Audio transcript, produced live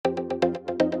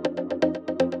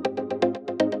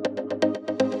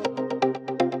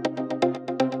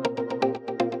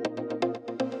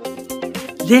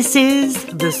This is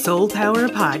the SolePower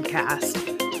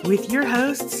podcast with your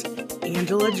hosts,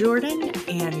 Angela Jordan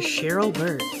and Cheryl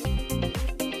Burke.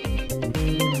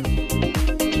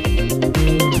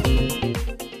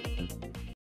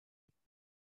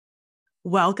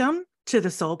 Welcome to the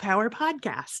SolePower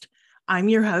podcast. I'm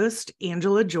your host,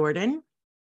 Angela Jordan.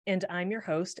 And I'm your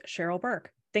host, Cheryl Burke.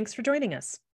 Thanks for joining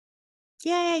us.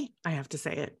 Yay. I have to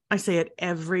say it. I say it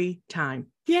every time.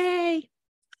 Yay.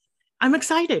 I'm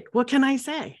excited. What can I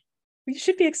say? You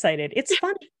should be excited. It's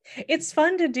fun. It's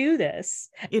fun to do this.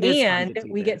 It is fun and to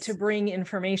do we this. Get to bring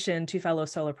information to fellow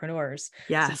solopreneurs.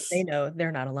 Yes. So they know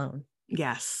they're not alone.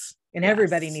 Yes. And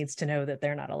everybody needs to know that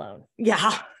they're not alone.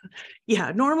 Yeah.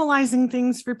 Yeah. Normalizing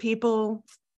things for people,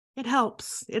 it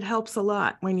helps. It helps a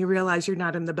lot when you realize you're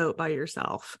not in the boat by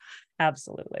yourself.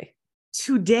 Absolutely.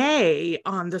 Today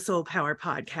on the SolePower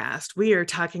podcast, we are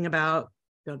talking about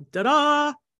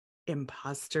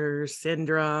imposter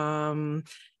syndrome.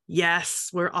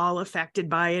 Yes, we're all affected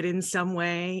by it in some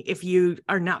way. If you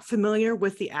are not familiar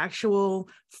with the actual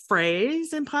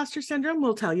phrase imposter syndrome,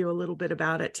 we'll tell you a little bit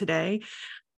about it today.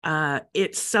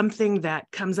 It's something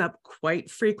that comes up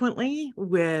quite frequently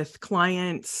with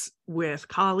clients, with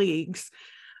colleagues.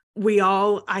 We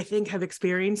all, I think, have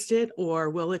experienced it or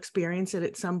will experience it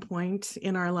at some point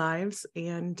in our lives.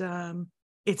 And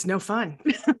it's no fun.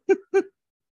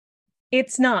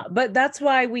 It's not, but that's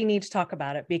why we need to talk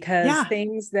about it, because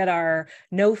things that are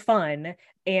no fun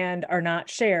and are not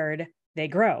shared, they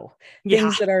grow.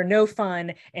 Things that are no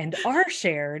fun and are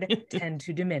shared tend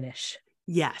to diminish.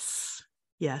 Yes.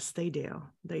 Yes, they do.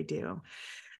 They do.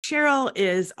 Cheryl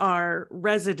is our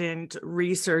resident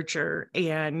researcher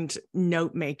and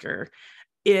note maker.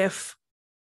 If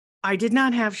I did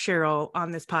not have Cheryl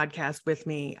on this podcast with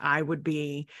me, I would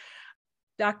be...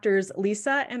 Doctors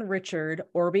Lisa and Richard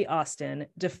Orby-Austin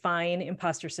define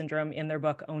imposter syndrome in their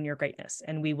book, Own Your Greatness.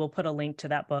 And we will put a link to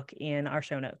that book in our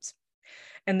show notes.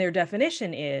 And their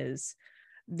definition is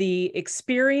the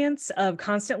experience of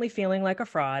constantly feeling like a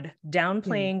fraud,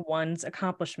 downplaying one's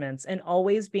accomplishments, and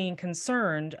always being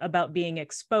concerned about being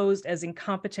exposed as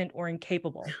incompetent or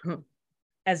incapable.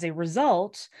 As a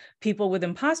result, people with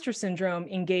imposter syndrome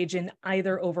engage in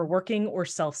either overworking or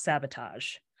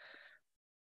self-sabotage.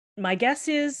 My guess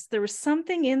is there was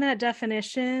something in that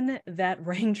definition that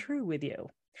rang true with you.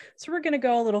 So we're going to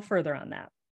go a little further on that.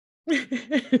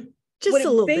 Just a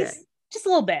little bit. Just a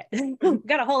little bit. We've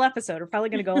got a whole episode. We're probably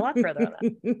going to go a lot further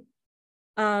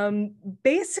on that.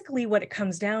 Basically, what it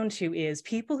comes down to is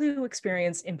people who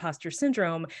experience imposter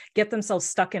syndrome get themselves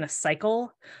stuck in a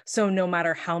cycle. So no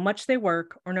matter how much they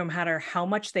work or no matter how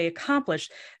much they accomplish,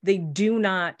 they do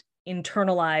not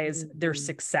internalize their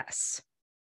success.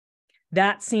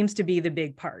 That seems to be the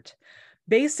big part.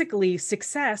 Basically,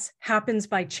 success happens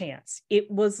by chance.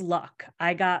 It was luck.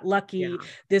 I got lucky. Yeah.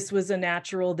 This was a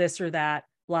natural this or that.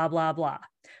 Blah, blah, blah.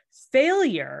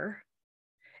 Failure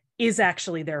is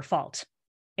actually their fault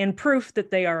and proof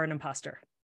that they are an imposter.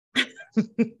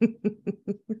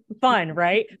 Fun,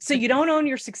 right? So you don't own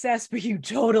your success, but you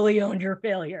totally own your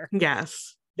failure.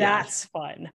 Yes. That's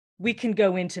fun. We can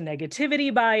go into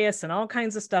negativity bias and all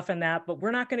kinds of stuff in that, but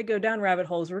we're not going to go down rabbit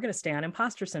holes. We're going to stay on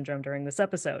imposter syndrome during this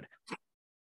episode.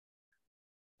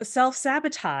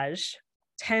 Self-sabotage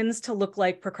tends to look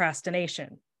like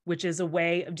procrastination, which is a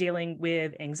way of dealing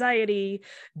with anxiety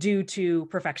due to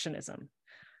perfectionism.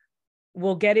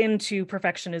 We'll get into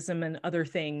perfectionism and other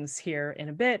things here in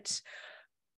a bit,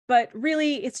 but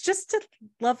really it's just a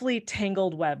lovely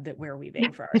tangled web that we're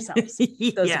weaving for ourselves,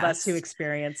 those of us who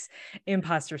experience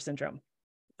imposter syndrome.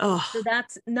 So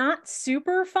that's not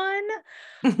super fun,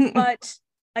 but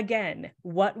again,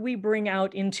 what we bring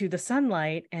out into the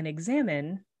sunlight and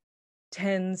examine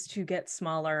tends to get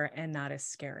smaller and not as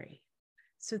scary.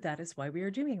 So that is why we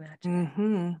are doing that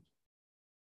today.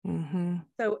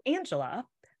 So Angela,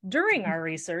 during our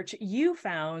research, you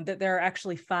found that there are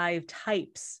actually 5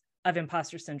 types of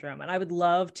imposter syndrome. And I would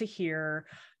love to hear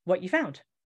what you found.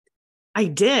 I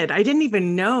did. I didn't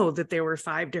even know that there were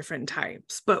 5 different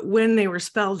types, but when they were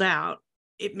spelled out,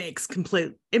 it makes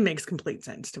complete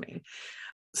sense to me.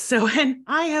 So, and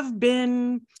I have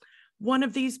been one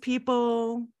of these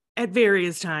people at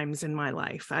various times in my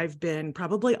life. I've been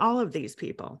probably all of these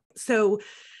people. So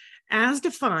as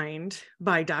defined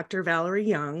by Dr. Valerie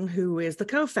Young, who is the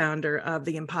co-founder of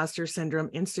the Imposter Syndrome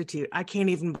Institute. I can't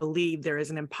even believe there is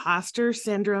an Imposter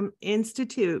Syndrome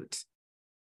Institute.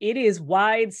 It is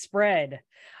widespread.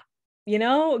 You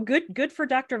know, good for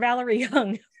Dr. Valerie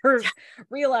Young for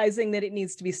realizing that it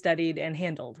needs to be studied and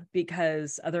handled,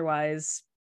 because otherwise,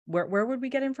 where would we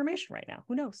get information right now?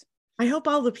 Who knows? I hope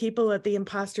all the people at the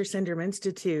Imposter Syndrome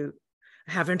Institute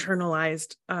have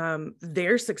internalized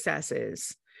their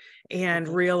successes and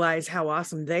realize how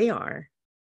awesome they are.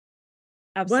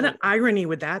 Absolutely. What an irony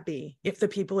would that be if the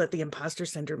people at the Imposter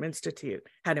Syndrome Institute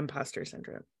had imposter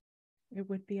syndrome? It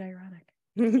would be ironic.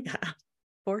 Yeah.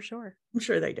 For sure. I'm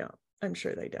sure they don't.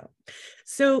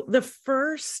 So the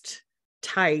first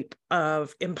type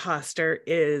of imposter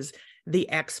is the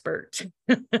expert.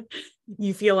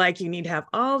 You feel like you need to have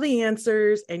all the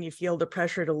answers and you feel the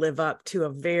pressure to live up to a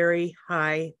very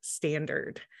high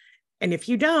standard. And if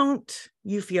you don't,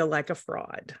 you feel like a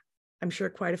fraud. I'm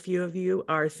sure quite a few of you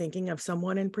are thinking of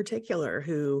someone in particular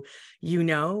who you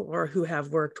know or who have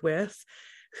worked with,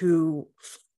 who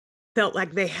felt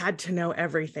like they had to know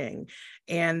everything.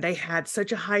 And they had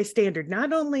such a high standard,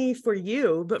 not only for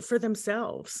you, but for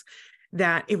themselves,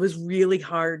 that it was really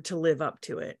hard to live up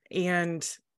to it. And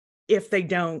if they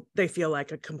don't, they feel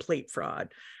like a complete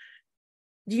fraud.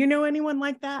 Do you know anyone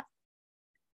like that?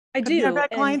 I do. Have you ever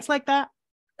had clients like that?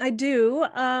 I do.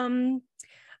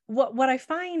 What I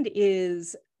find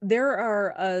is there's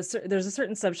a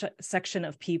certain subsection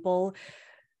of people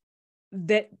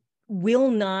that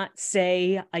will not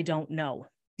say, I don't know.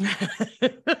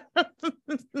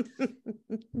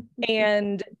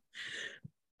 And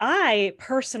I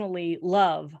personally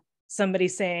love somebody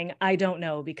saying, I don't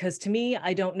know, because to me,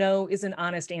 I don't know is an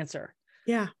honest answer.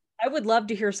 Yeah. I would love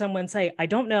to hear someone say, I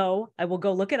don't know. I will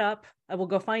go look it up. I will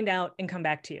go find out and come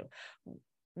back to you.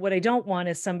 What I don't want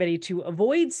is somebody to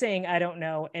avoid saying, I don't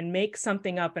know, and make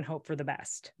something up and hope for the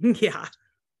best. Yeah.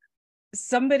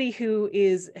 Somebody who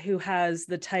has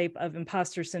the type of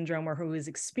imposter syndrome, or who is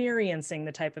experiencing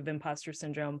the type of imposter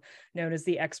syndrome known as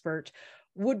the expert,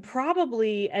 would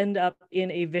probably end up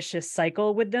in a vicious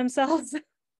cycle with themselves.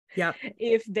 Yeah.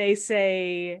 If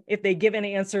they give an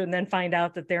answer and then find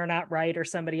out that they're not right, or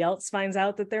somebody else finds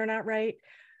out that they're not right.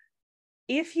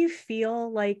 If you feel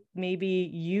like maybe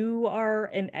you're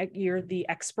the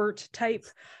expert type,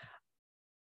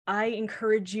 I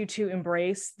encourage you to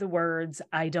embrace the words,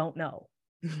 I don't know,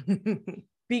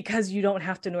 because you don't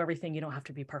have to know everything. You don't have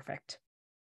to be perfect.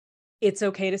 It's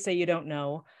okay to say you don't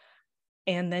know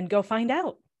and then go find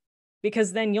out,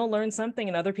 because then you'll learn something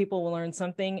and other people will learn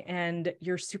something, and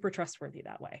you're super trustworthy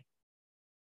that way.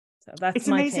 So it's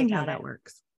amazing how that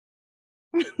works.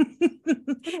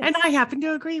 And I happen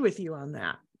to agree with you on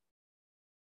that.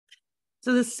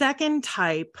 So the second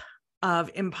type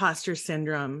of imposter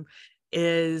syndrome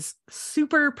is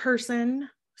super person,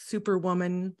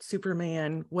 superwoman,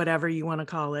 superman, whatever you want to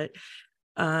call it.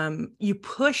 You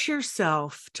push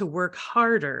yourself to work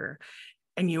harder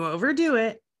and you overdo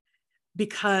it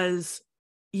because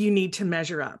you need to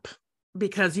measure up,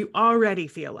 because you already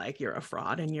feel like you're a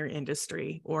fraud in your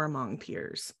industry or among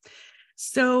peers.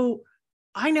 So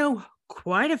I know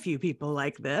quite a few people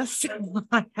like this.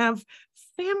 I have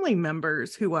family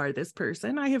members who are this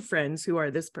person. I have friends who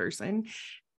are this person,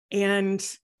 and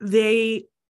they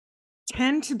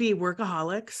tend to be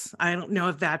workaholics. I don't know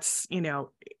if that's,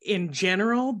 in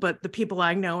general, but the people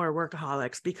I know are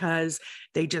workaholics because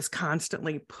they just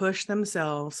constantly push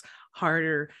themselves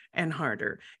harder and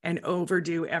harder and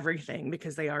overdo everything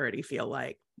because they already feel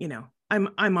like,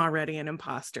 I'm already an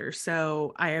imposter,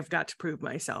 so I have got to prove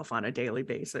myself on a daily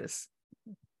basis.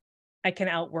 I can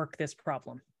outwork this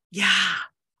problem. Yeah,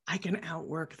 I can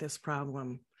outwork this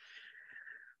problem.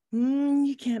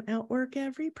 You can't outwork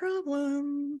every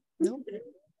problem. Nope,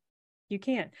 you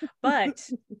can't. But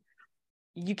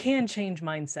you can change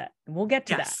mindset. And we'll get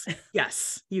to that.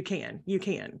 Yes, you can. You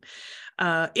can.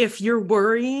 If you're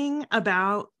worrying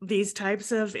about these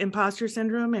types of imposter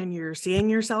syndrome and you're seeing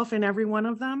yourself in every one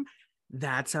of them,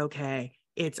 that's okay.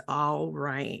 It's all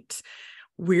right.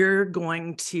 We're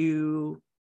going to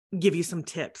give you some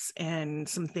tips and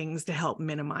some things to help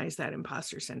minimize that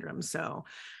imposter syndrome. So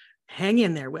hang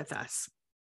in there with us.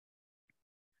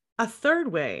 A third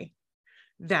way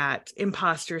that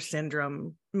imposter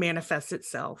syndrome manifests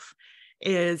itself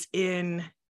is in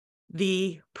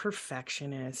the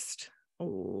perfectionist.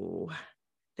 Oh,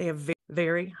 they have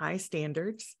very high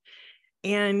standards,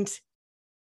 and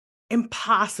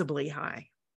impossibly high.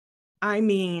 I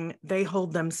mean, they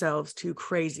hold themselves to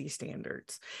crazy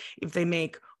standards. If they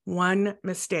make one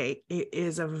mistake, it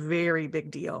is a very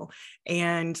big deal,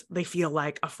 and they feel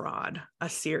like a fraud, a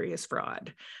serious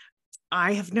fraud.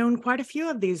 I have known quite a few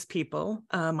of these people.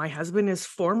 My husband is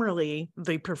formerly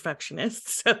the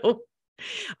perfectionist, so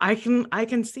I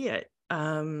can see it.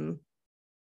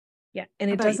 Yeah,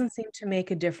 and it doesn't seem to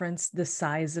make a difference the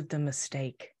size of the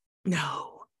mistake.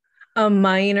 No. A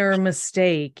minor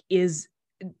mistake is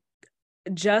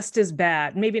just as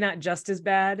bad, maybe not just as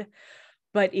bad,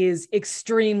 but is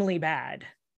extremely bad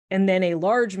And then a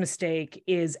large mistake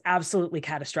is absolutely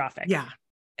catastrophic. Yeah.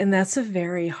 And that's a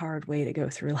very hard way to go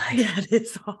through life. That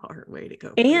is a hard way to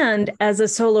go. And as a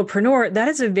solopreneur, that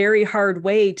is a very hard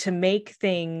way to make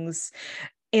things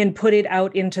and put it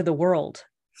out into the world,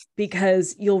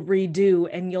 because you'll redo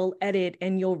and you'll edit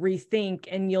and you'll rethink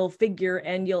and you'll figure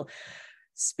and you'll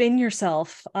spin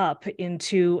yourself up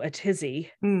into a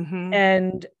tizzy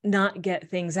and not get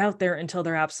things out there until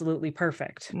they're absolutely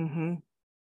perfect.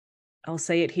 I'll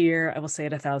say it here. I will say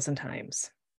it 1,000 times.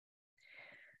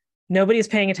 Nobody's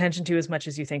paying attention to you as much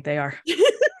as you think they are.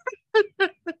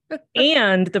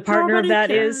 And the partner of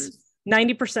that is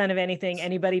 90% of anything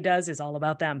anybody does is all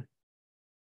about them.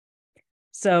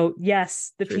 So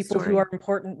yes, the people who are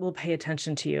important will pay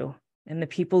attention to you, and the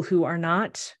people who are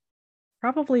not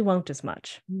probably won't as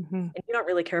much. And you don't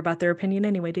really care about their opinion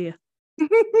anyway, do you?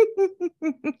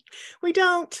 We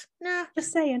don't. Nah.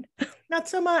 Just saying. Not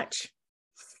so much.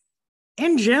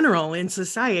 In general, in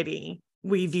society,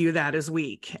 we view that as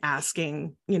weak,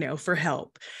 asking, for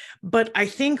help. But I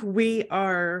think we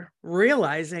are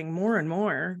realizing more and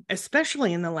more,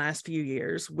 especially in the last few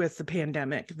years with the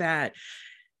pandemic, that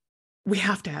we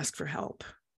have to ask for help,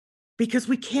 because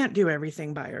we can't do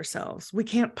everything by ourselves. We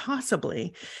can't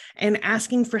possibly. And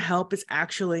asking for help is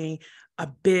actually a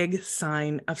big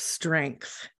sign of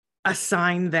strength, a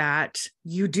sign that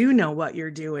you do know what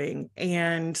you're doing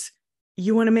and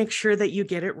you want to make sure that you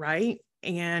get it right.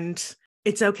 And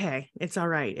it's okay. It's all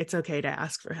right. It's okay to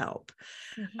ask for help.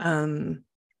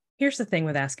 Here's the thing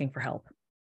with asking for help.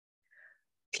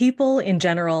 People in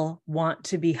general want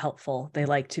to be helpful. They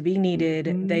like to be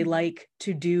needed. They like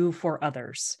to do for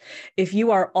others. If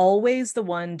you are always the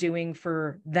one doing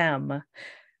for them,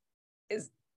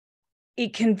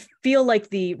 it can feel like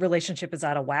the relationship is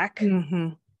out of whack,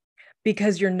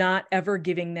 because you're not ever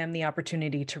giving them the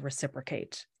opportunity to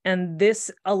reciprocate. And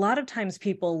this, a lot of times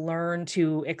people learn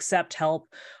to accept help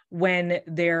when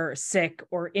they're sick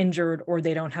or injured or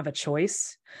they don't have a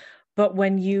choice. But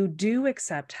when you do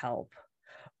accept help,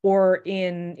 or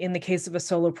in the case of a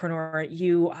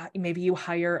solopreneur, maybe you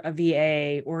hire a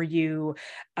VA or you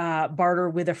barter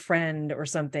with a friend or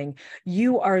something,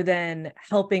 you are then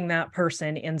helping that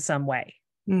person in some way.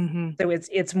 So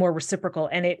it's more reciprocal,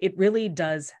 and it really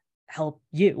does help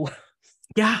you.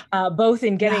 Yeah. Both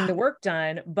in getting the work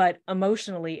done, but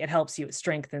emotionally it helps you. It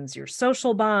strengthens your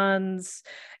social bonds.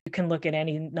 You can look at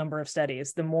any number of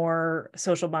studies. The more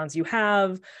social bonds you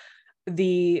have,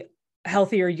 the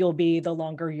healthier you'll be, the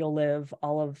longer you'll live,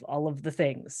 all of the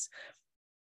things.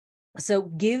 So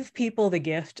give people the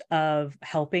gift of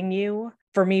helping you.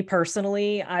 For me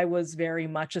personally, I was very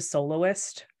much a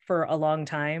soloist for a long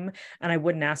time, and I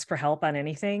wouldn't ask for help on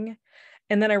anything.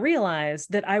 And then I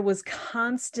realized that I was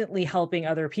constantly helping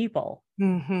other people,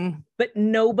 but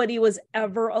nobody was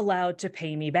ever allowed to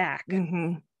pay me back.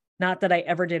 Not that I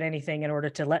ever did anything in order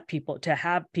to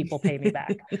have people pay me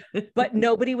back, but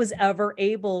nobody was ever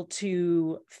able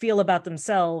to feel about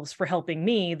themselves for helping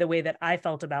me the way that I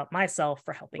felt about myself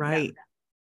for helping them.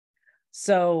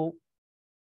 So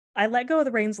I let go of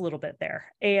the reins a little bit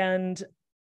there. And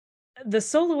the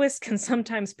soloist can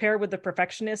sometimes pair with the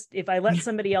perfectionist. If I let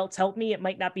somebody else help me, it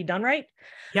might not be done right.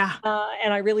 Yeah.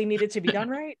 And I really need it to be done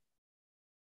right.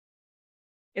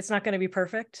 It's not going to be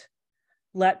perfect.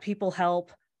 Let people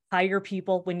help. Hire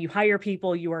people. When you hire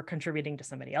people, you are contributing to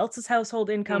somebody else's household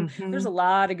income. There's a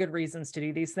lot of good reasons to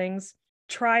do these things.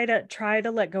 Try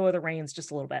to let go of the reins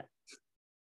just a little bit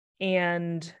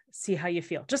and see how you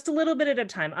feel. Just a little bit at a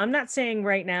time. I'm not saying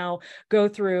right now, go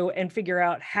through and figure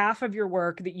out half of your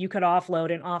work that you could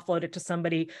offload and offload it to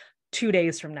somebody 2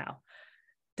 days from now.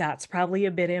 That's probably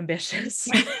a bit ambitious.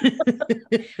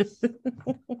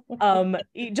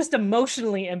 Just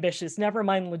emotionally ambitious, never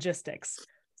mind logistics.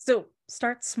 So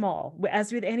start small.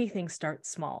 As with anything, start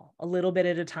small, a little bit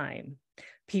at a time.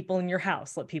 People in your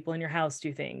house, let people in your house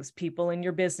do things. People in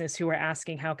your business who are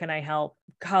asking, how can I help?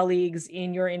 Colleagues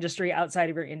in your industry, outside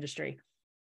of your industry.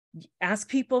 Ask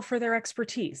people for their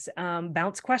expertise.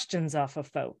 Bounce questions off of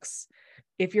folks.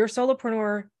 If you're a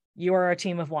solopreneur, you are a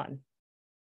team of one.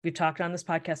 We've talked on this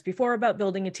podcast before about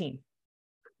building a team.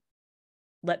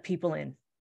 Let people in.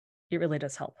 It really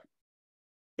does help.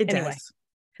 It does.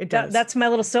 It does. That's my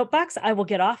little soapbox. I will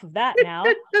get off of that now.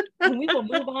 And we will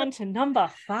move on to number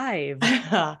 5.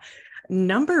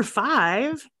 Number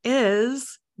 5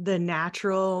 is the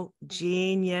natural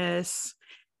genius.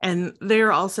 And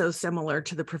they're also similar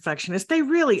to the perfectionist. They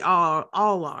really all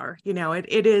are.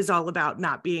 It is all about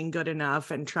not being good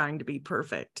enough and trying to be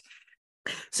perfect.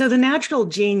 So the natural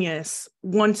genius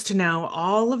wants to know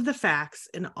all of the facts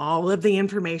and all of the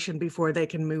information before they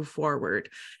can move forward.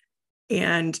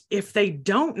 And if they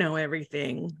don't know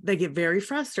everything, they get very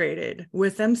frustrated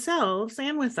with themselves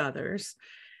and with others,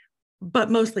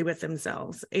 but mostly with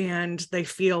themselves. And they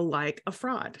feel like a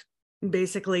fraud.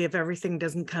 Basically, if everything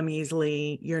doesn't come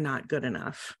easily, you're not good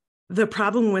enough. The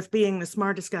problem with being the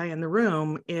smartest guy in the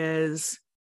room is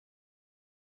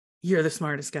you're the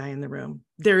smartest guy in the room.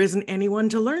 There isn't anyone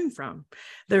to learn from.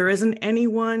 There isn't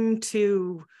anyone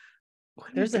to...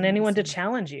 There isn't anyone to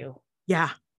challenge you. Yeah.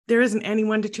 There isn't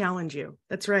anyone to challenge you.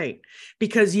 That's right.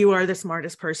 Because you are the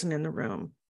smartest person in the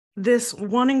room. This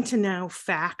wanting to know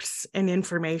facts and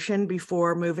information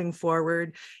before moving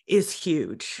forward is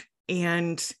huge.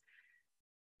 And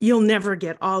you'll never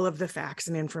get all of the facts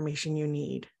and information you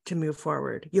need to move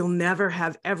forward. You'll never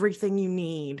have everything you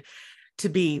need to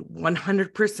be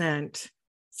 100%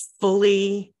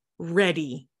 fully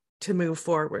ready to move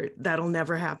forward. That'll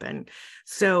never happen.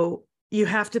 So you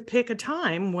have to pick a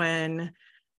time when,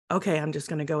 okay, I'm just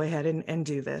going to go ahead and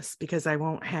do this because I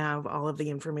won't have all of the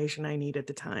information I need at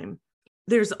the time.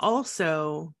 There's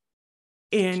also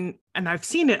and I've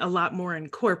seen it a lot more in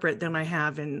corporate than I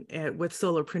have with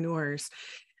solopreneurs,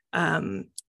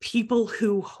 people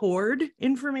who hoard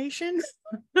information,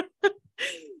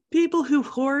 people who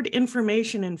hoard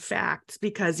information and facts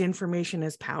because information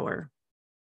is power.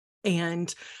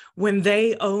 And when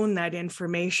they own that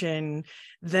information,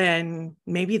 then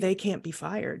maybe they can't be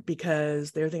fired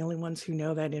because they're the only ones who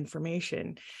know that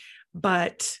information.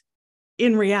 But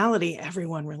in reality,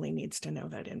 everyone really needs to know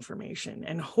that information.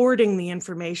 And hoarding the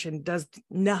information does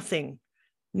nothing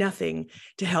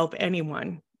to help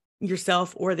anyone,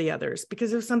 yourself or the others.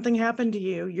 Because if something happened to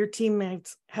you, your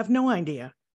teammates have no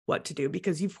idea what to do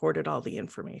because you've hoarded all the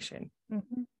information.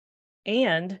 Mm-hmm.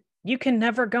 And you can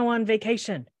never go on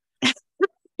vacation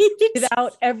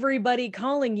without everybody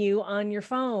calling you on your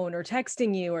phone or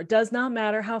texting you, or it does not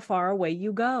matter how far away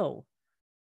you go.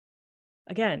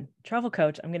 Again, travel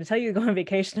coach, I'm going to tell you to go on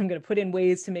vacation. I'm going to put in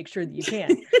ways to make sure that you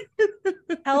can.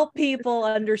 Help people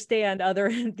understand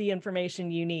the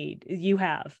information you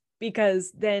have,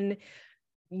 because then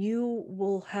you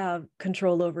will have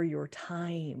control over your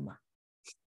time.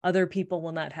 Other people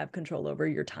will not have control over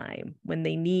your time when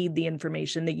they need the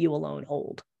information that you alone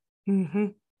hold. Mm-hmm.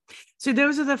 So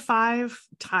those are the 5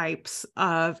 types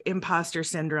of imposter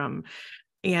syndrome.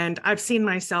 And I've seen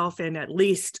myself in at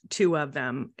least 2 of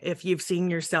them. If you've seen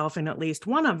yourself in at least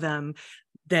one of them,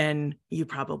 then you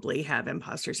probably have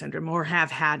imposter syndrome or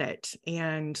have had it.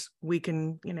 And we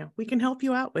can help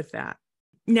you out with that.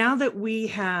 Now that we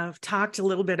have talked a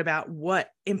little bit about what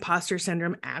imposter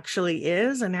syndrome actually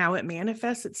is and how it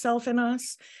manifests itself in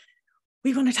us,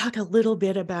 we want to talk a little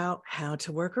bit about how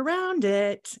to work around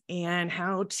it and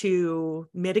how to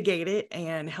mitigate it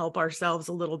and help ourselves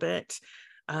a little bit,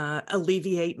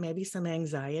 alleviate maybe some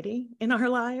anxiety in our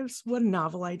lives. What a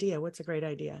novel idea. What's a great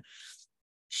idea?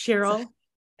 Cheryl?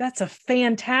 That's a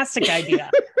fantastic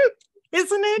idea.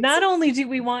 Isn't it? Not only do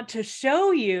we want to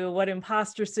show you what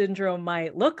imposter syndrome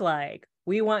might look like,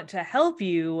 we want to help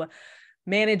you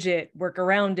manage it, work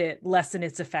around it, lessen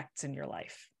its effects in your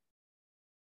life.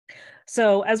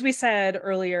 So, as we said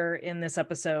earlier in this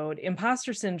episode,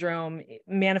 imposter syndrome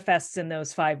manifests in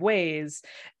those 5 ways,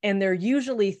 and they're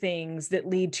usually things that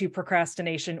lead to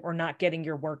procrastination or not getting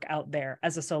your work out there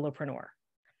as a solopreneur.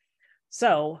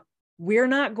 So, we're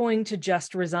not going to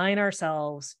just resign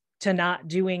ourselves to not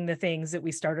doing the things that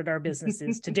we started our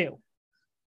businesses to do.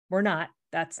 We're not.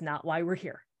 That's not why we're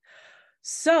here.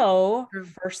 So,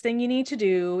 first thing you need to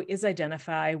do is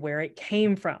identify where it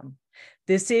came from.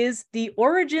 This is the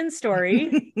origin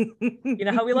story. You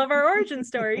know how we love our origin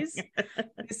stories.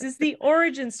 This is the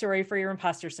origin story for your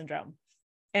imposter syndrome.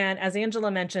 And as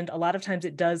Angela mentioned, a lot of times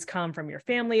it does come from your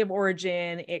family of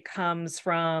origin. It comes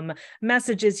from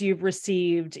messages you've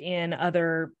received in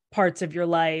other parts of your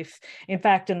life. In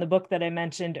fact, in the book that I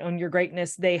mentioned, Own Your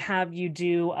Greatness, they have you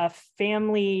do a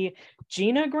family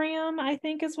genogram, I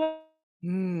think is what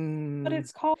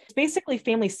it's called. It's basically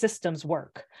family systems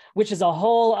work, which is a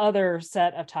whole other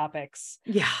set of topics.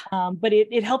 Yeah. But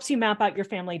it helps you map out your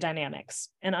family dynamics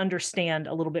and understand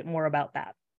a little bit more about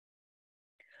that.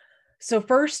 So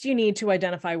first you need to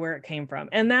identify where it came from,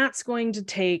 and that's going to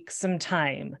take some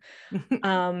time.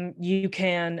 You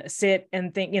can sit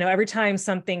and think, every time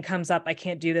something comes up, I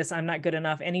can't do this, I'm not good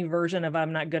enough, any version of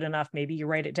I'm not good enough, maybe you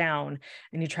write it down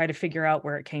and you try to figure out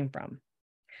where it came from.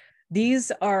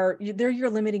 They're your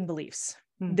limiting beliefs.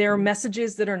 Mm-hmm. They're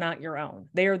messages that are not your own.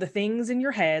 They are the things in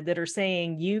your head that are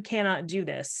saying you cannot do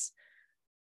this.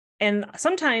 And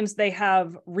sometimes they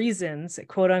have reasons,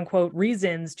 quote unquote,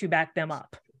 reasons to back them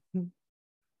up.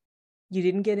 You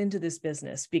didn't get into this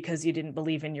business because you didn't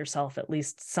believe in yourself, at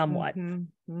least somewhat.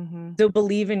 Mm-hmm. So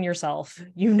believe in yourself.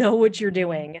 You know what you're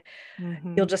doing.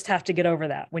 Mm-hmm. You'll just have to get over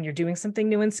that. When you're doing something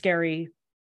new and scary,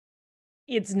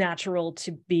 it's natural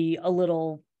to be a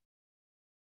little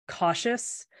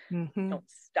cautious. Mm-hmm. Don't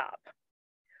stop.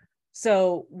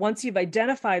 So once you've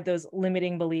identified those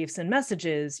limiting beliefs and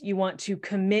messages, you want to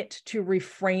commit to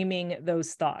reframing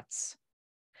those thoughts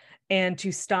and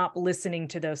to stop listening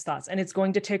to those thoughts. And it's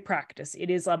going to take practice.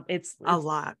 It's a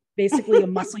lot. Basically a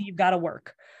muscle you've got to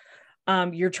work.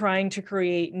 You're trying to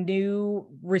create new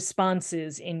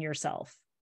responses in yourself.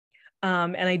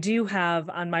 And I do have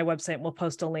on my website, we'll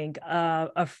post a link,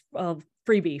 a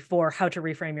freebie for how to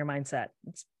reframe your mindset.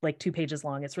 It's like 2 pages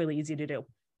long. It's really easy to do.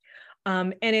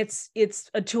 And it's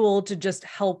a tool to just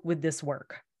help with this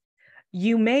work.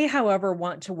 You may, however,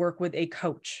 want to work with a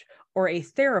coach or a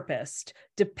therapist,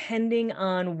 depending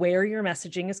on where your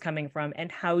messaging is coming from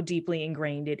and how deeply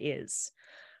ingrained it is.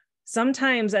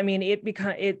 Sometimes, I mean,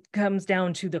 it comes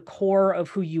down to the core of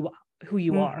who you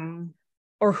are,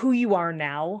 or who you are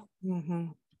now.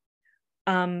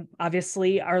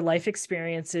 Obviously, our life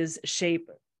experiences shape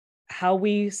how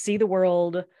we see the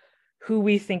world, who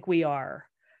we think we are.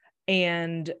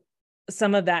 And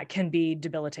some of that can be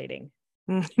debilitating.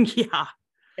 Yeah.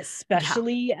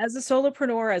 Especially as a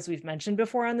solopreneur, as we've mentioned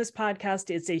before on this podcast,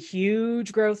 it's a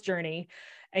huge growth journey,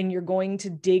 and you're going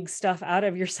to dig stuff out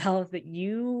of yourself that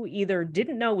you either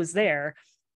didn't know was there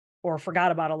or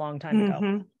forgot about a long time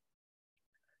ago.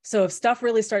 So if stuff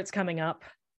really starts coming up,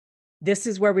 this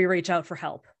is where we reach out for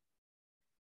help.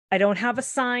 I don't have a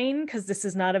sign because this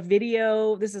is not a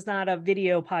video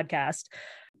podcast,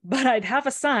 but I'd have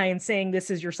a sign saying this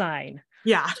is your sign.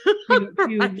 Yeah.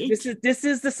 Right. This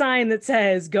is the sign that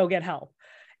says go get help.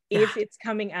 Yeah. If it's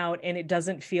coming out and it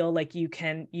doesn't feel like you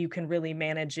can really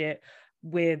manage it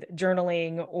with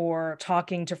journaling or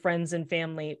talking to friends and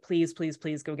family, please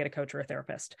go get a coach or a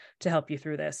therapist to help you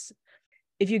through this.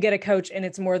 If you get a coach and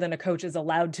it's more than a coach is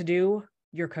allowed to do,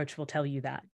 your coach will tell you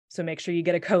that. So make sure you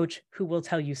get a coach who will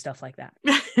tell you stuff like that.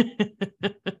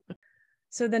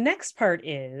 So the next part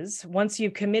is, once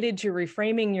you've committed to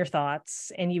reframing your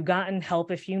thoughts and you've gotten help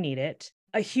if you need it,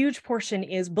 a huge portion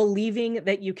is believing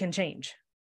that you can change.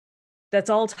 That's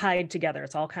all tied together.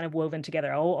 It's all kind of woven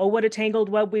together. Oh, what a tangled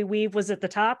web we weave was at the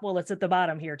top. Well, it's at the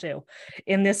bottom here too,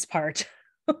 in this part.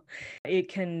 It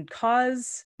can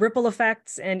cause ripple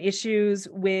effects and issues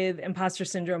with imposter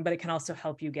syndrome, but it can also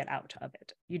help you get out of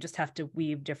it. You just have to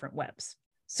weave different webs.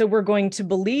 So we're going to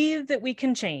believe that we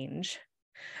can change,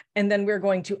 and then we're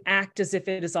going to act as if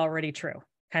it is already true.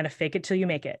 Kind of fake it till you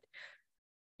make it.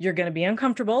 You're going to be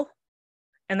uncomfortable,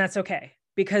 and that's okay,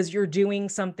 because you're doing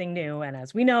something new. And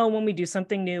as we know, when we do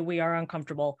something new, we are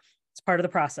uncomfortable. It's part of the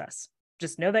process.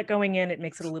 Just know that going in, it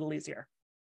makes it a little easier.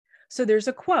 So there's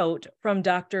a quote from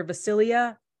Dr.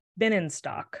 Vasilia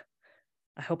Binnenstock.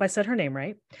 I hope I said her name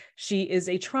right. She is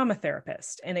a trauma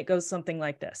therapist, and it goes something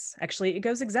like this. Actually, it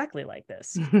goes exactly like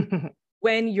this.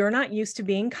 When you're not used to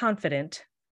being confident,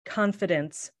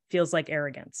 confidence feels like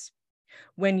arrogance.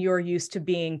 When you're used to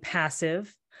being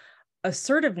passive,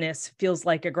 assertiveness feels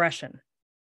like aggression.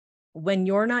 When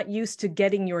you're not used to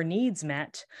getting your needs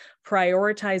met,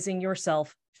 prioritizing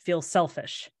yourself feels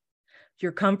selfish.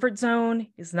 Your comfort zone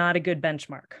is not a good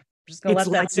benchmark. I'm just going to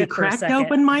let that sit for a second. You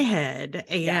cracked open my head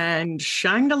and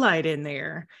shined a light in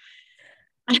there.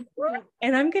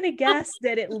 And I'm going to guess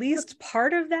that at least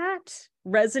part of that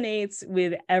resonates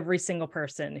with every single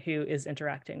person who is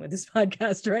interacting with this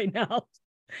podcast right now.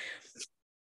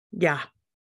 Yeah.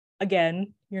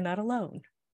 Again, you're not alone.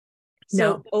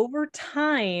 So over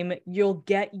time, you'll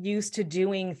get used to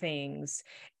doing things,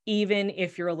 even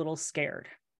if you're a little scared.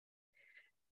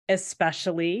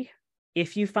 Especially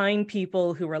if you find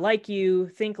people who are like you,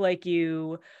 think like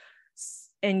you,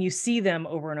 and you see them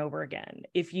over and over again.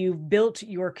 If you've built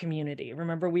your community,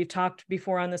 remember we've talked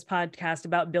before on this podcast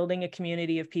about building a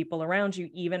community of people around you,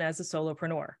 even as a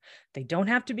solopreneur. They don't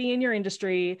have to be in your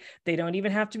industry. They don't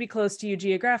even have to be close to you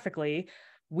geographically.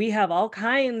 We have all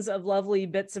kinds of lovely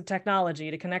bits of technology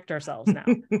to connect ourselves now.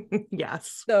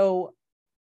 Yes. So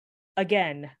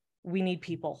again, we need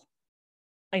people.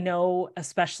 I know,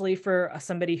 especially for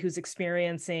somebody who's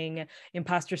experiencing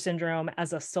imposter syndrome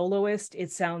as a soloist, it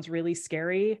sounds really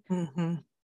scary.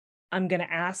 I'm going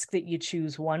to ask that you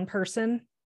choose one person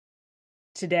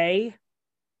today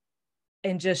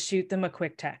and just shoot them a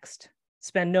quick text.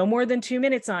 Spend no more than 2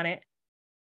 minutes on it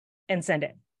and send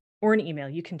it, or an email.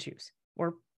 You can choose,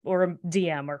 or a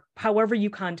DM, or however you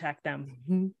contact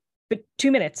them. But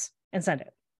 2 minutes and send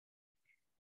it.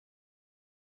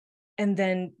 And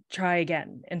then try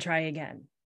again and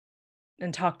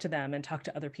talk to them and talk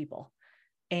to other people.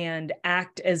 and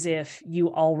act as if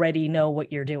you already know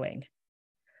what you're doing.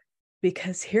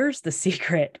 Because here's the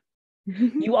secret.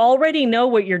 You already know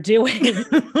what you're doing.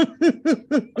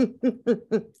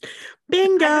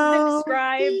 Bingo. I have been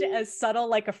described as subtle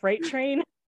like a freight train.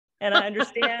 And I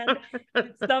understand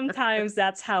that sometimes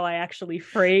that's how I actually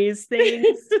phrase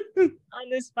things on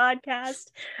this podcast.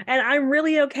 And I'm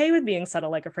really okay with being subtle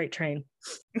like a freight train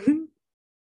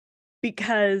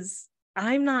because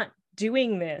I'm not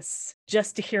doing this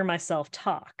just to hear myself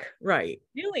talk. Right.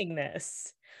 Doing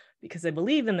this because I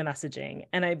believe in the messaging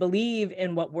and I believe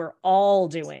in what we're all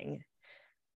doing.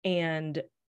 And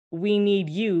we need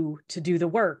you to do the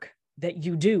work that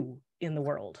you do in the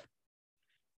world.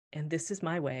 And this is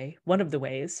my way, one of the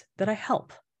ways that I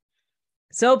help.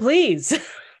 So please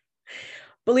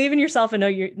believe in yourself and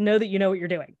know that you know what you're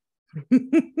doing.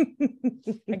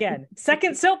 Again,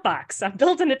 second soapbox. I'm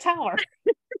building a tower.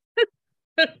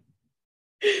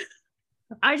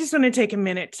 I just want to take a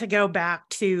minute to go back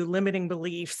to limiting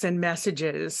beliefs and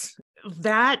messages.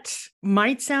 That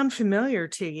might sound familiar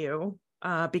to you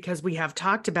because we have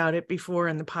talked about it before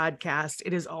in the podcast.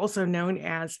 It is also known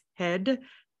as head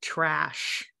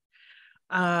trash.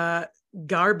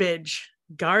 Garbage,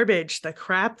 the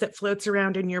crap that floats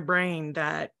around in your brain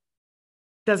that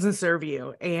doesn't serve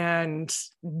you and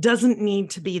doesn't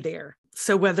need to be there.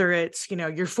 So whether it's,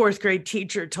 your fourth grade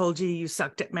teacher told you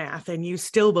sucked at math and you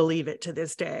still believe it to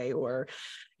this day, or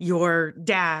your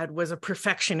dad was a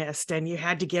perfectionist and you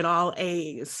had to get all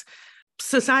A's,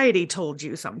 society told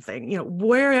you something,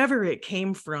 wherever it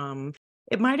came from.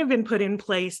 It might have been put in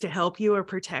place to help you or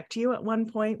protect you at one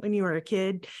point when you were a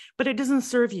kid, but it doesn't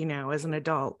serve you now as an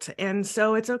adult. And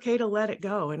so it's okay to let it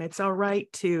go. And it's all right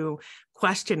to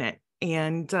question it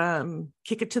and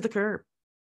kick it to the curb.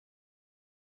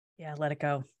 Yeah, let it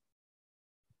go.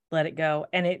 Let it go.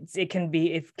 And it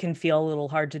can feel a little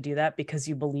hard to do that because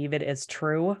you believe it is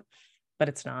true, but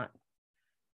it's not.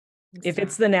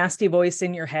 It's the nasty voice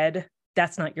in your head,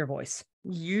 that's not your voice.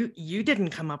 You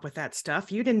didn't come up with that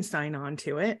stuff. You didn't sign on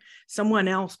to it. Someone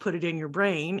else put it in your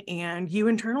brain and you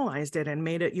internalized it and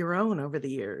made it your own over the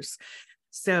years.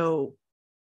 So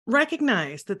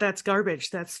recognize that that's garbage.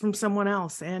 That's from someone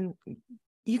else and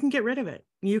you can get rid of it.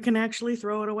 You can actually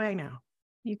throw it away now.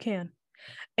 You can.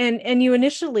 And you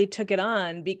initially took it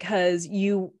on because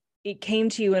it came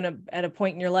to you at a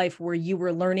point in your life where you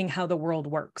were learning how the world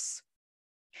works.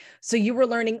 So you were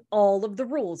learning all of the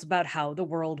rules about how the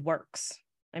world works.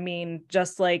 I mean,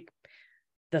 just like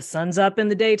the sun's up in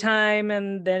the daytime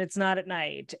and then it's not at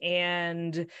night.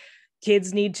 And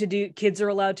kids are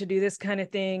allowed to do this kind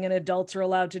of thing and adults are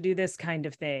allowed to do this kind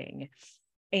of thing.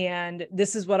 And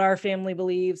this is what our family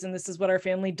believes and this is what our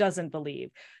family doesn't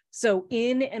believe. So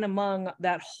in and among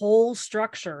that whole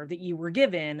structure that you were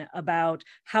given about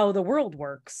how the world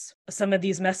works, some of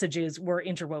these messages were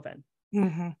interwoven.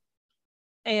 Mm-hmm.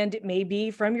 And it may be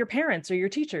from your parents or your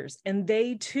teachers. And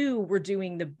they too were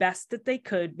doing the best that they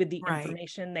could with the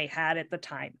information they had at the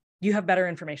time. You have better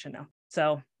information now,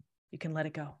 so you can let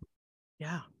it go.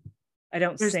 Yeah. I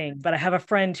don't sing, but I have a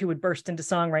friend who would burst into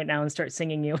song right now and start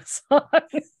singing you a song.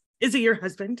 Is it your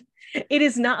husband? It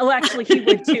is not. Well, actually, he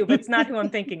would too, but it's not who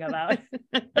I'm thinking about.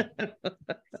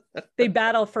 They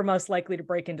battle for most likely to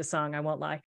break into song. I won't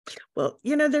lie. Well,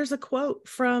 there's a quote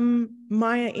from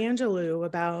Maya Angelou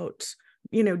about,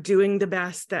 doing the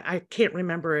best that I can't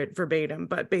remember it verbatim,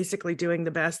 but basically doing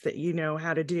the best that you know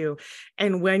how to do.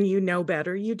 And when you know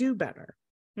better, you do better.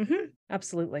 Mm-hmm.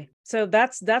 Absolutely. So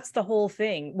that's the whole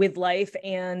thing with life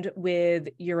and with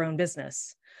your own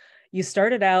business. You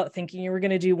started out thinking you were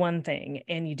going to do one thing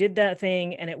and you did that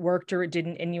thing and it worked or it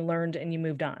didn't, and you learned and you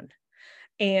moved on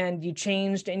and you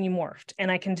changed and you morphed. And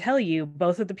I can tell you,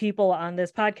 both of the people on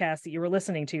this podcast that you were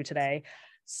listening to today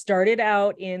started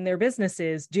out in their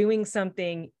businesses doing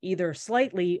something either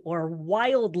slightly or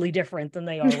wildly different than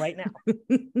they are right now.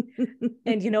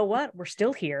 And you know what? We're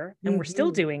still here and we're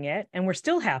still doing it and we're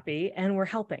still happy and we're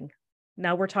helping.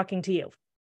 Now we're talking to you.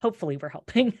 Hopefully we're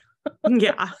helping.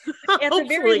 Yeah. At the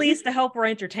very least, I hope we're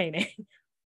entertaining.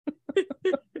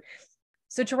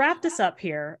 So to wrap this up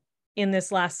here in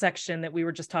this last section that we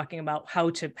were just talking about how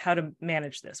to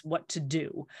manage this, what to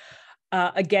do.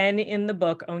 Again, in the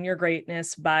book, Own Your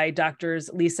Greatness by Doctors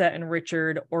Lisa and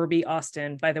Richard Orby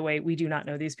Austin. By the way, we do not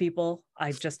know these people.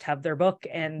 I just have their book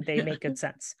and they make good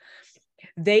sense.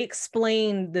 They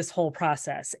explain this whole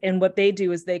process. And what they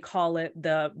do is they call it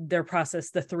their process,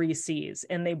 the 3 C's,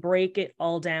 and they break it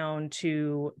all down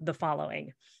to the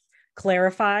following.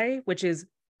 Clarify, which is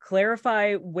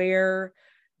clarify where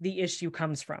the issue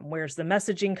comes from. Where's the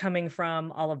messaging coming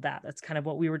from? All of that. That's kind of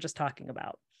what we were just talking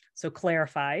about. So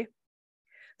clarify.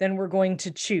 Then we're going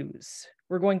to choose.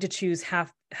 We're going to choose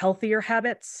healthier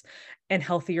habits and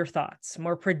healthier thoughts,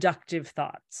 more productive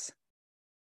thoughts,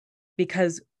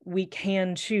 because we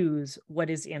can choose what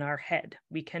is in our head.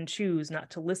 We can choose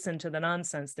not to listen to the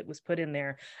nonsense that was put in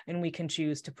there, and we can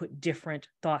choose to put different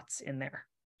thoughts in there.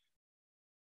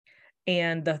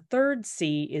 And the third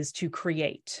C is to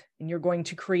create. And you're going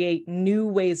to create new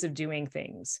ways of doing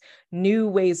things, new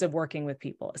ways of working with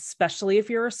people, especially if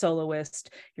you're a soloist.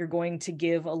 You're going to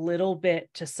give a little bit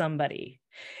to somebody.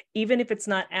 Even if it's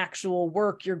not actual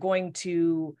work, you're going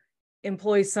to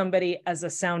employ somebody as a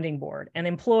sounding board. And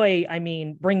employ, I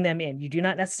mean, bring them in. You do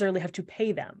not necessarily have to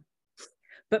pay them,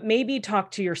 but maybe talk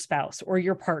to your spouse or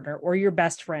your partner or your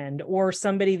best friend or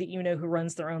somebody that you know who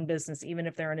runs their own business, even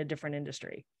if they're in a different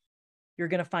industry. You're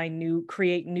going to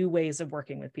create new ways of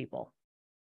working with people.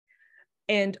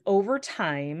 And over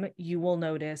time, you will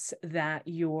notice that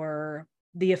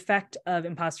the effect of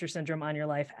imposter syndrome on your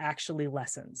life actually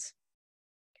lessens.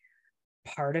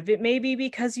 Part of it may be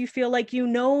because you feel like you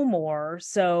know more,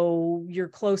 so you're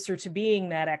closer to being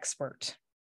that expert.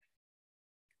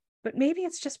 But maybe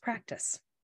it's just practice.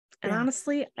 And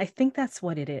honestly, I think that's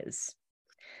what it is.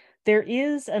 There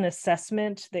is an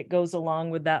assessment that goes along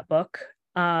with that book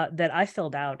that I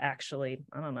filled out actually,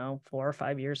 I don't know, 4 or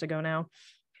 5 years ago now.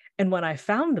 And when I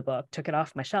found the book, took it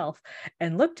off my shelf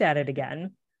and looked at it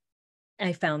again,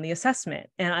 I found the assessment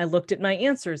and I looked at my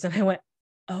answers and I went,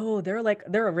 oh,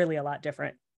 they're really a lot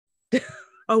different.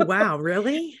 Oh, wow.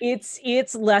 Really?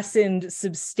 It's lessened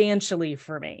substantially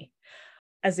for me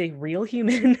as a real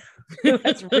human who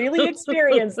has really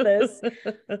experienced this.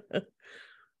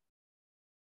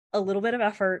 A little bit of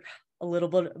effort, a little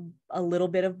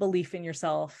bit of belief in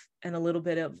yourself, and a little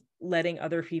bit of letting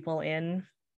other people in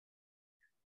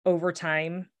over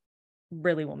time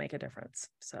really will make a difference.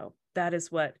 So that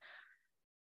is what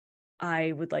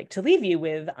I would like to leave you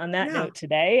with on that note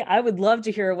today. I would love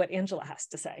to hear what Angela has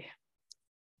to say.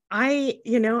 I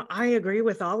agree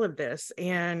with all of this,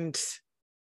 and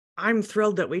I'm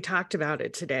thrilled that we talked about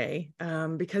it today,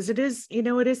 because it is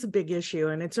a big issue,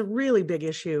 and it's a really big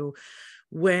issue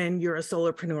when you're a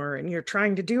solopreneur and you're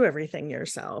trying to do everything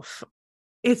yourself.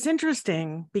 It's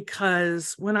interesting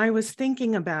because when I was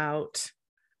thinking about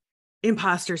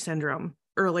imposter syndrome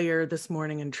earlier this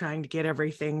morning and trying to get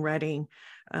everything ready,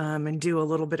 and do a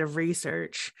little bit of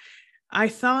research, I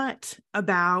thought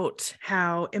about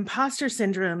how imposter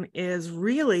syndrome is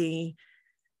really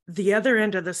the other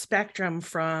end of the spectrum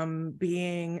from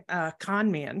being a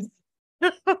con man.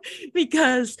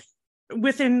 Because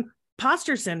with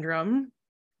imposter syndrome,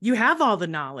 you have all the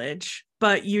knowledge,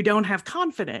 but you don't have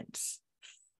confidence.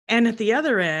 And at the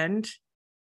other end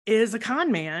is a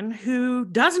con man who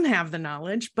doesn't have the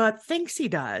knowledge, but thinks he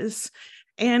does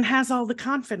and has all the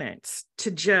confidence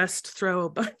to just throw a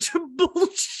bunch of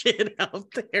bullshit out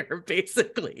there,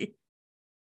 basically.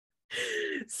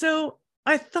 So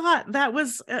I thought that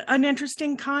was an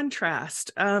interesting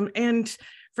contrast. And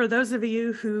for those of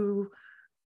you who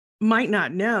might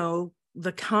not know,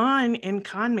 the con in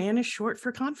con man is short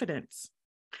for confidence.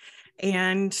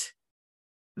 And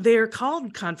they're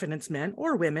called confidence men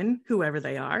or women, whoever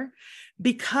they are,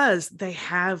 because they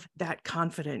have that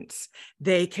confidence.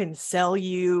 They can sell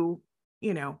you,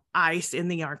 ice in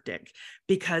the Arctic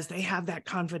because they have that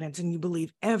confidence and you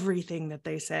believe everything that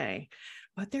they say,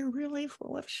 but they're really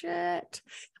full of shit.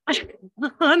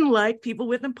 Unlike people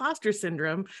with imposter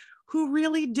syndrome who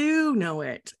really do know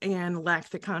it and lack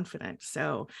the confidence.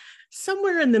 So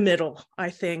somewhere in the middle, I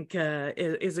think,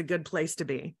 is a good place to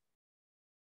be.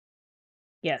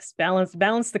 Yes,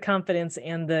 balance the confidence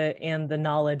and the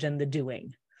knowledge and the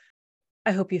doing.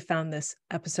 I hope you found this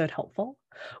episode helpful.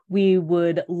 We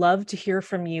would love to hear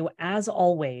from you, as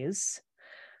always,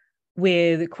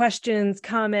 with questions,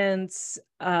 comments,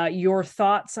 your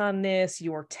thoughts on this,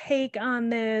 your take on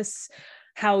this,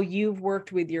 how you've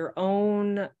worked with your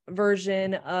own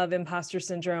version of imposter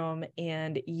syndrome.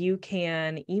 And you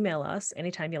can email us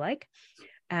anytime you like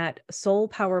at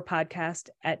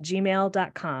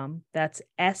solepowerpodcast@gmail.com. That's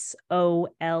SOLE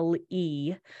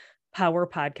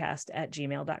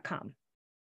powerpodcast@gmail.com.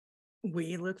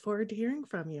 We look forward to hearing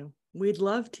from you. We'd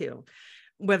love to.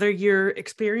 Whether you're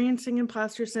experiencing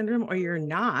imposter syndrome or you're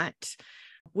not,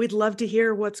 we'd love to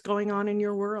hear what's going on in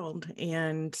your world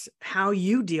and how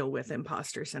you deal with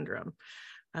imposter syndrome.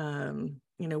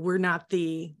 We're not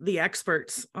the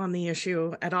experts on the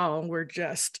issue at all. We're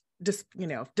just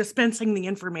dispensing the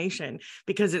information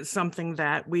because it's something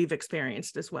that we've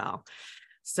experienced as well.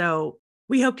 So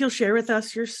we hope you'll share with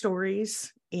us your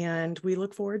stories, and we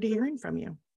look forward to hearing from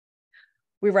you.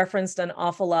 We referenced an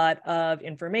awful lot of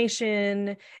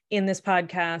information in this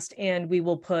podcast, and we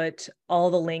will put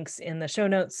all the links in the show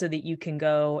notes so that you can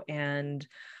go and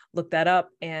look that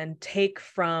up and take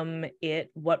from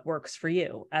it what works for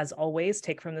you. As always,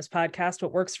 take from this podcast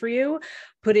what works for you,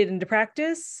 put it into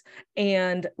practice,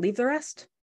 and leave the rest.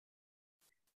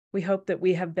 We hope that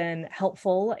we have been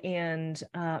helpful and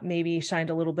maybe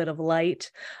shined a little bit of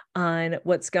light on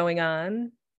what's going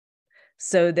on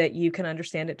so that you can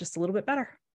understand it just a little bit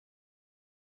better.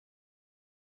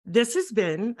 This has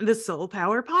been the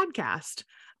SolePower Podcast.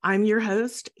 I'm your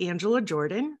host, Angela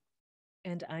Jordan.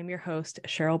 And I'm your host,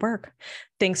 Cheryl Burke.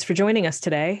 Thanks for joining us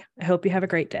today. I hope you have a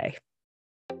great day.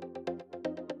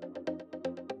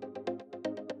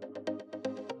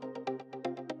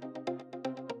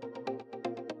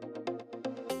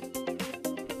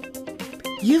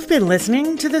 You've been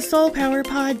listening to the SolePower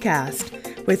Podcast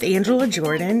with Angela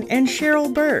Jordan and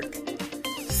Cheryl Burke.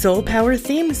 SolePower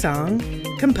theme song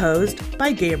composed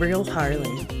by Gabriel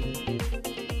Harley.